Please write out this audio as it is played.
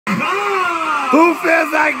Who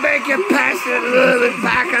feels like making passionate love in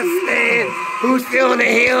Pakistan? Who's feeling the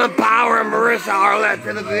healing power of Marissa Arlette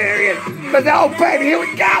to the very end? But oh, baby, here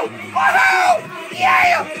we go. Woohoo!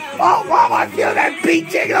 Yeah! Oh, mom, I feel that beat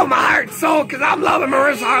ticking on my heart and soul because I'm loving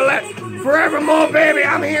Marissa Arlette. Forevermore, baby,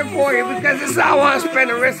 I'm here for you because this is how I want to spend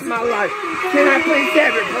the rest of my life. Can I please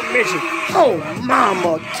have your permission? Oh,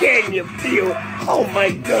 mama, can you feel it? Oh,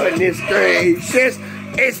 my goodness gracious.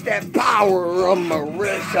 It's that power of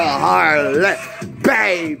Marissa Arlette,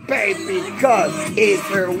 baby, because it's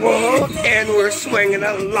her world and we're swinging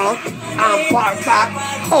along. I'm parked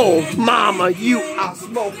hot. Oh, mama, you are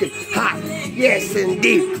smoking hot. Yes,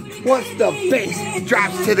 indeed. Once the bass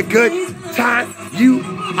drops to the good time, you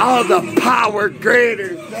are the power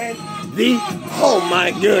greater than the, oh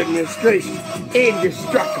my goodness gracious,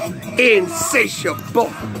 indestructible, insatiable.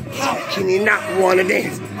 How can you not want to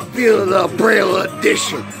dance? Feel the Braille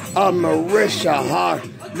edition of Marissa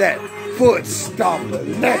Arlette. Foot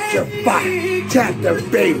stomping, electrifying,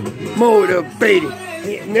 captivating, motivating,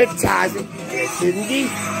 hypnotizing. Yes, indeed.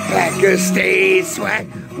 Pakistan swag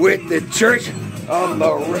with the church of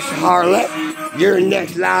Marissa Arlette. Your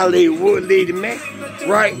next Lollywood leading man,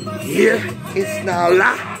 right here in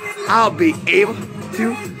Snarla. I'll be able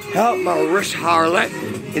to help Marissa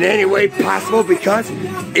Arlette in any way possible because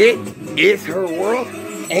it is her world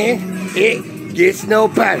and it gets no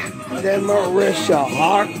better than Marissa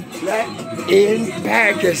Arlette. In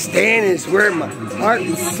Pakistan is where my heart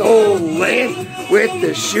and soul land with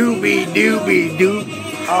the shooby-dooby-doo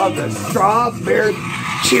of the strawberry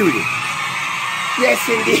cutie. Yes,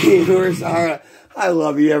 indeed, Marissa Arlette. I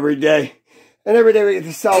love you every day. And every day we get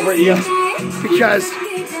to celebrate you because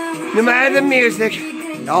no matter the music,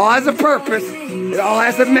 it all has a purpose, it all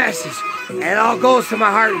has a message, and it all goes to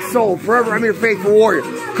my heart and soul. Forever, I'm your faithful warrior.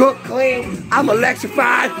 Cook, clean, I'm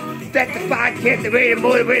electrified, electrified, captivated,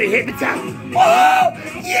 motivated, hypnotized. Whoa!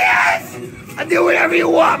 Yes! I do whatever you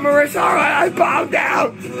want, Marissa Arlette. I bow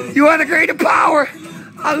down. You are the greater power.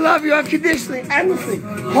 I love you unconditionally, endlessly.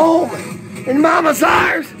 Home in mama's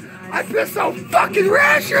arms. I feel so fucking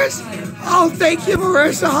rapturous. Oh, thank you,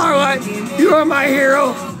 Marissa Arlette. You are my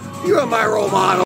hero. You are my role model.